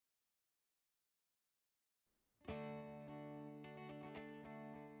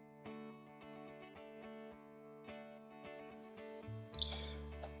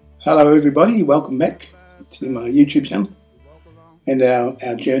Hello everybody, welcome back to my YouTube channel and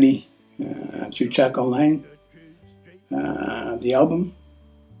our journey through Charcoal Lane, the album.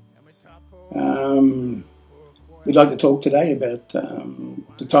 We'd like to talk today about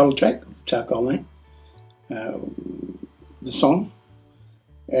the title track, Charcoal Lane, the song,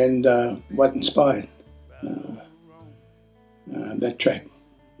 and what inspired that track.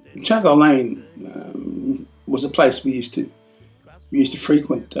 Charcoal Lane was a place we used to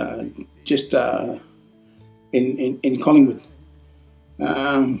frequent just in Collingwood,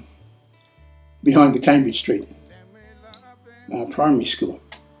 behind the Cambridge Street primary school.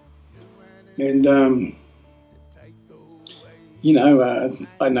 And I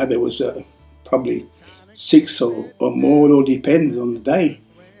know there was probably six or more. It all depends on the day,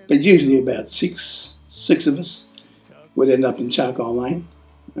 but usually about six of us would end up in Charcoal Lane.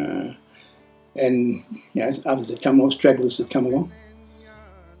 And others that come along, stragglers that come along,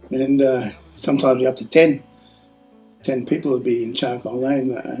 and sometimes up to 10 people would be in Charcoal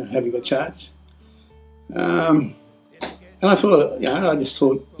Lane having a charge. And I thought, I just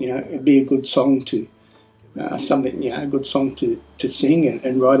thought, it'd be a good song to a good song to sing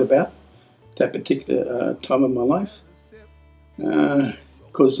and write about that particular time of my life,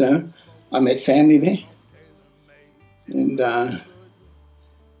 because I met family there, and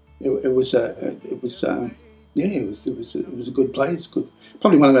it was a good place.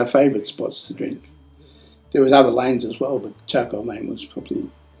 Probably one of our favourite spots to drink. There was other lanes as well, but Charcoal Lane was probably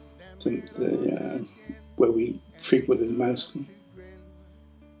the where we frequented most.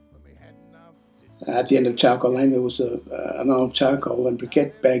 At the end of Charcoal Lane, there was an old charcoal and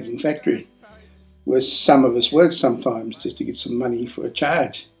briquette bagging factory, where some of us worked sometimes just to get some money for a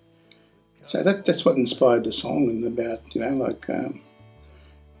charge. So that's what inspired the song, and about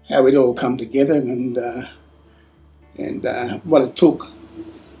how we'd all come together and what it took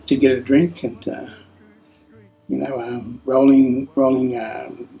to get a drink, and rolling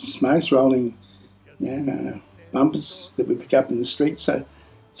smokes, rolling bumpers that we pick up in the street. So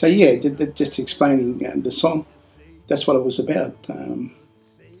just explaining the song. That's what it was about.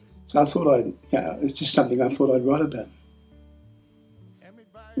 So I thought it's just something I thought I'd write about.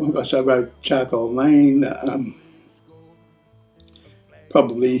 Well, gosh, I wrote Charcoal Lane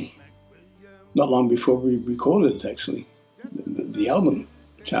probably not long before we recorded it, actually, the album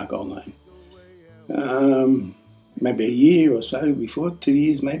Charcoal Lane. Maybe a year or so before, 2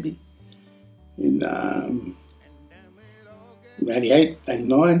 years maybe, in 88,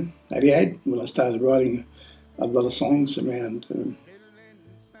 89, 88, when I started writing a lot of songs around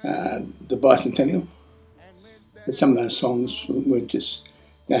the bicentennial. But some of those songs were just,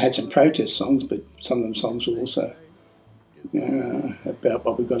 had some protest songs, but some of them songs were also about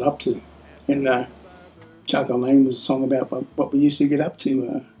what we got up to. And Charcoal Lane was a song about what we used to get up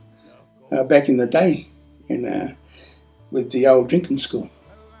to back in the day, and with the old drinking school.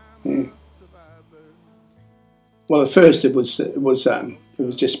 Yeah. Well, at first it was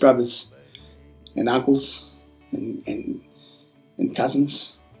just brothers and uncles and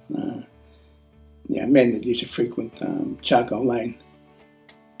cousins, men that used to frequent Charcoal Lane.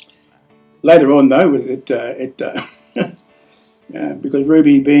 Later on, though, because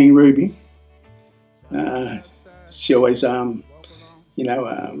Ruby being Ruby, she always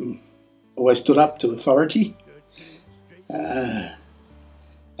always stood up to authority, and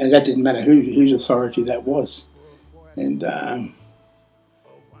that didn't matter whose authority that was. And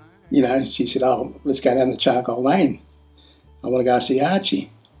she said, "Oh, let's go down to Charcoal Lane. I want to go see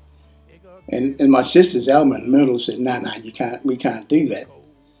Archie." And my sisters, Alma and Myrtle, said, "No, you can't. We can't do that.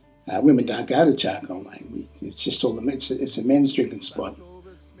 Women don't go to Charcoal Lane. It's just all it's a men's drinking spot."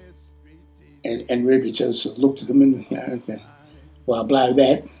 And Ruby just looked at them and, okay, well, blow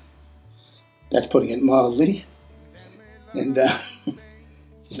that. That's putting it mildly. And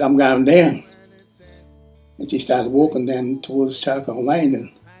she said, "I'm going down." And she started walking down towards Charcoal Lane, and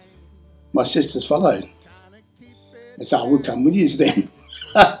my sisters followed. And so I would come with you then.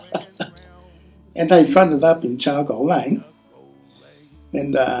 And they fronted up in Charcoal Lane,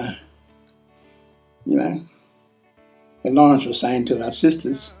 and and Lawrence was saying to our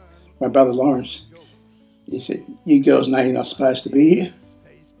sisters, my brother Lawrence, he said, "You girls know you're not supposed to be here."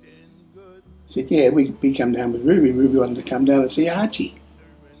 He said, "Yeah, we come down with Ruby. Ruby wanted to come down and see Archie."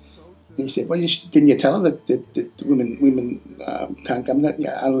 And he said, "Well, didn't you tell her that women can't come down,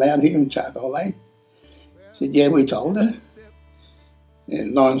 allowed here in Charcoal Lane?" He said, "Yeah, we told her."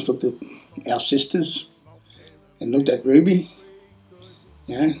 And Lawrence looked at our sisters and looked at Ruby.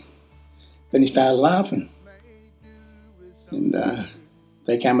 Then he started laughing. And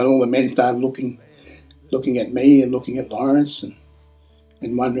they came and all the men started looking at me and looking at Lawrence, and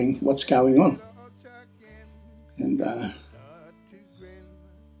and wondering what's going on.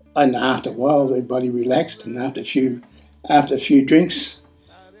 And after a while, everybody relaxed, and after a few drinks,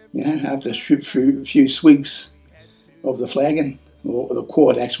 after a few swigs of the flagon, or the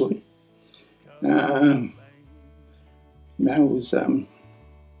quart actually, it was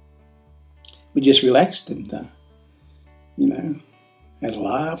we just relaxed and had a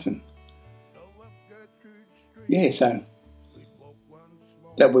laugh, and so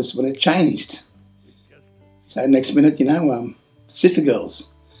that was when it changed. So next minute,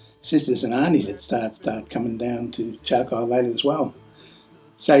 sisters and aunties that start coming down to Charcoal Lane as well.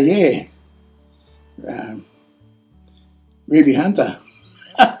 So Ruby Hunter,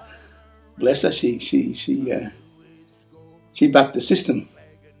 bless her, she bucked the system.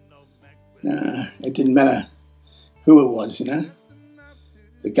 It didn't matter who it was,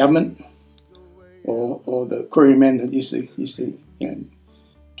 the government or the Korean men that used to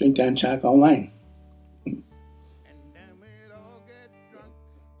drink down Charcoal Lane.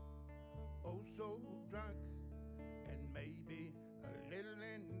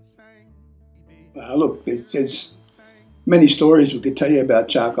 Look, there's many stories we could tell you about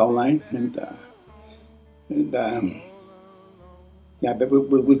Charcoal Lane, but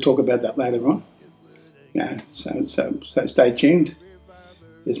we'll talk about that later on. So stay tuned.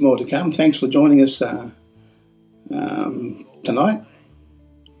 There's more to come. Thanks for joining us tonight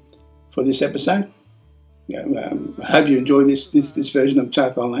for this episode. I hope you enjoy this version of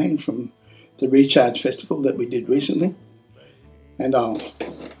Charcoal Lane from the Recharge Festival that we did recently. And I'll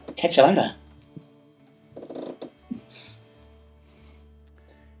catch you later.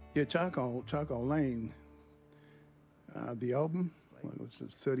 Yeah, Charcoal Lane, the album,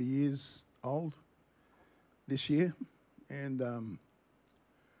 it's 30 years old this year, and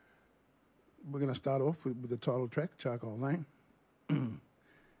we're going to start off with the title track, Charcoal Lane.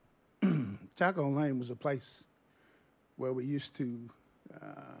 Charcoal Lane was a place where we used to,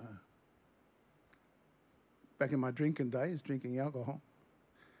 back in my drinking days, drinking alcohol,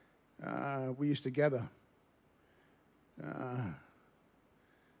 we used to gather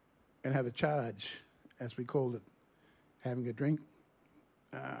and have a charge, as we called it, having a drink.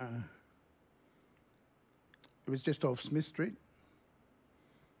 It was just off Smith Street,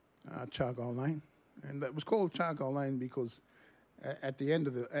 Charcoal Lane. And it was called Charcoal Lane because at the end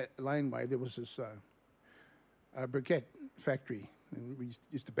of the laneway there was this a briquette factory. And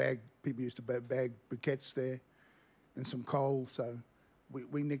people used to bag briquettes there and some coal, so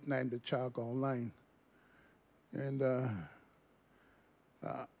we nicknamed it Charcoal Lane. And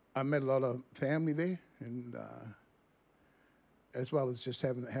I met a lot of family there, and as well as just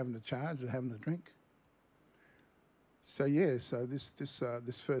having a charge or having a drink. So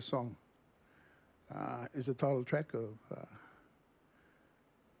this first song is the title track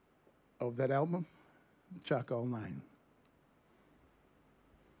of that album, Charcoal Lane.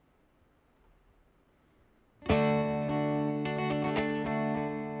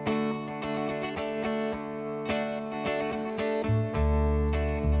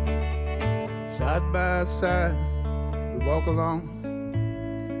 Side by side, we walk along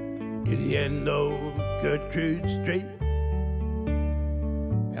to the end of Gertrude Street,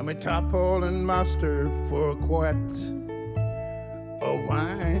 and we topple and muster for a quart of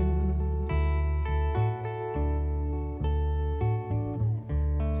wine.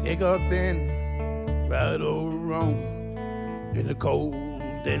 Thick or thin, right or wrong, in the cold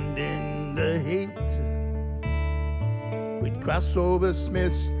and in the heat, we'd cross over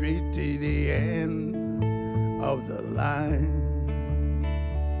Smith Street to the end of the line.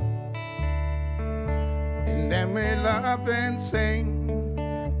 And then we laugh and sing,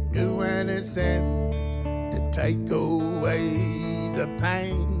 do anything to take away the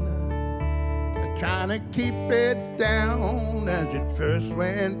pain. We're trying to keep it down as it first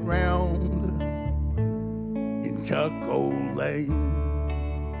went round in Charcoal Lane.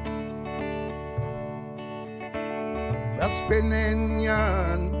 Well, spinning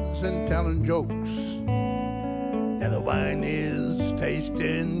yarns and telling jokes, now the wine is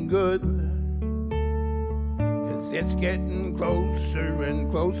tasting good, 'cause it's getting closer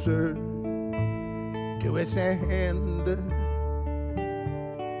and closer to its end.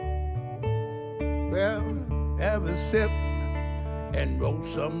 Well, have a sip and roll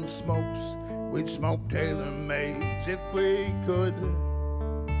some smokes. We'd smoke tailor-mades if we could,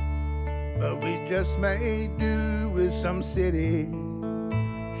 but we just may do with some city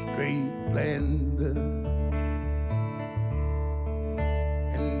street blend.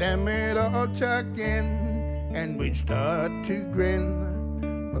 And then we'd all chuck in and we'd start to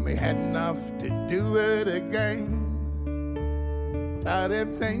grin when we had enough to do it again. But if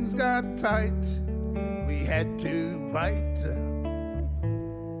things got tight, we had to bite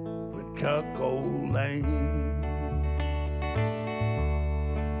with Charcoal Lane.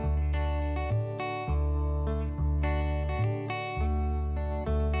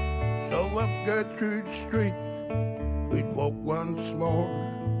 So up Gertrude Street, we'd walk once more,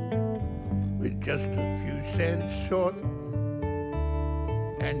 with just a few cents short,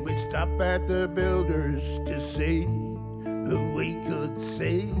 and we'd stop at the builders to see who we could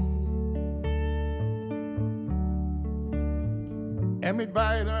see. And we'd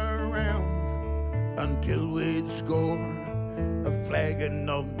bite around until we'd score a flagon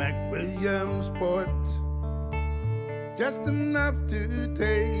of McWilliamsport, just enough to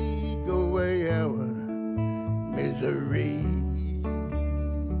take away our misery.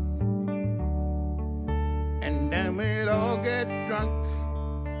 And then we'd all get drunk,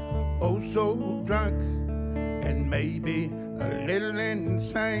 oh so drunk, and maybe a little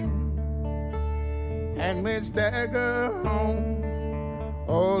insane, and we'd stagger home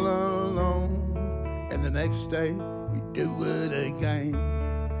all alone, and the next day we'd do it again,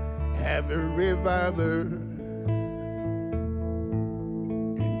 have a reviver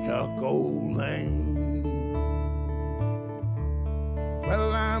in Charcoal Lane.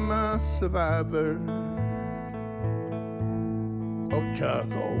 Well, I'm a survivor of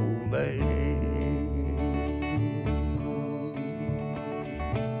Charcoal Lane.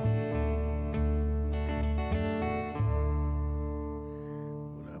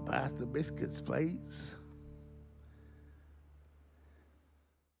 Would I pass the biscuits, please?